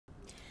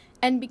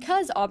And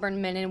because Auburn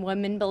men and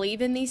women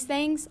believe in these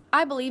things,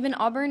 I believe in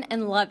Auburn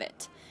and love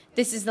it.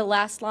 This is the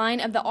last line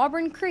of the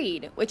Auburn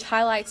Creed, which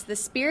highlights the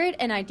spirit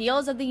and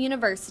ideals of the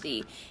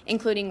university,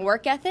 including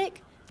work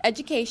ethic,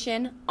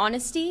 education,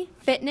 honesty,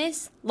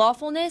 fitness,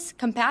 lawfulness,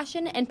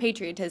 compassion, and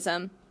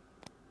patriotism.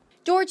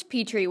 George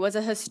Petrie was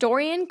a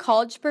historian,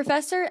 college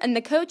professor, and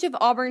the coach of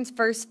Auburn's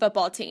first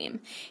football team.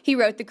 He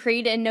wrote the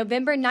creed in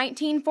November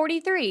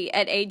 1943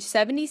 at age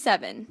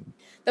 77.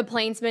 The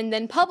Plainsman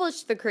then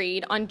published the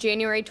creed on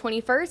January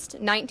 21,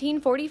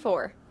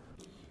 1944.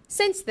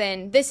 Since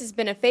then, this has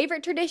been a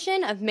favorite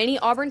tradition of many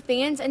Auburn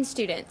fans and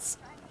students.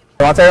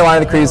 My favorite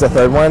line of the creed is the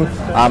third one.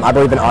 I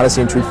believe in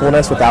honesty and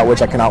truthfulness, without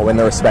which I cannot win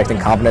the respect and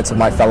confidence of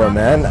my fellow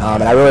men.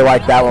 And I really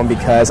like that one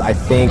because I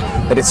think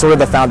that it's sort of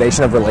the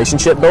foundation of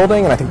relationship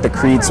building, and I think the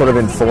creed sort of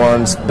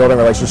informs building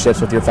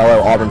relationships with your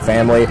fellow Auburn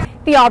family.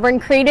 The Auburn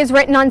Creed is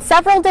written on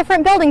several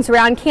different buildings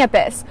around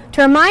campus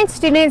to remind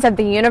students of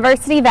the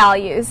university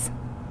values.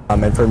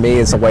 And for me,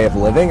 it's a way of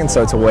living, and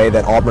so it's a way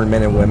that Auburn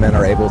men and women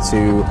are able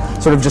to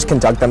sort of just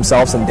conduct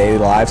themselves in daily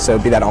life, so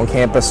be that on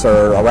campus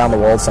or around the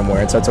world somewhere.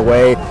 And so it's a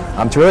way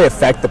to really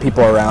affect the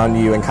people around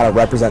you and kind of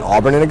represent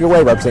Auburn in a good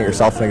way, represent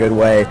yourself in a good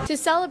way. To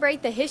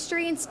celebrate the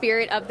history and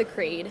spirit of the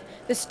Creed,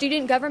 the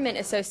Student Government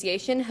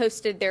Association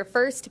hosted their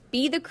first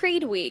Be the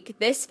Creed Week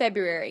this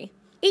February.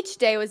 Each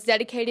day was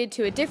dedicated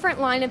to a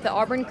different line of the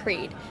Auburn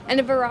Creed, and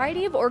a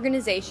variety of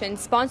organizations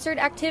sponsored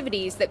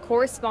activities that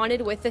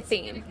corresponded with the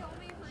theme.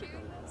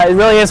 It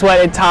really is what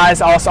it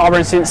ties all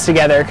Auburn students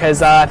together,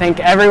 because I think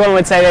everyone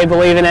would say they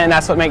believe in it, and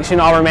that's what makes you an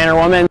Auburn man or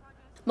woman.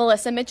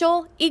 Melissa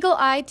Mitchell, Eagle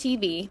Eye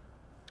TV.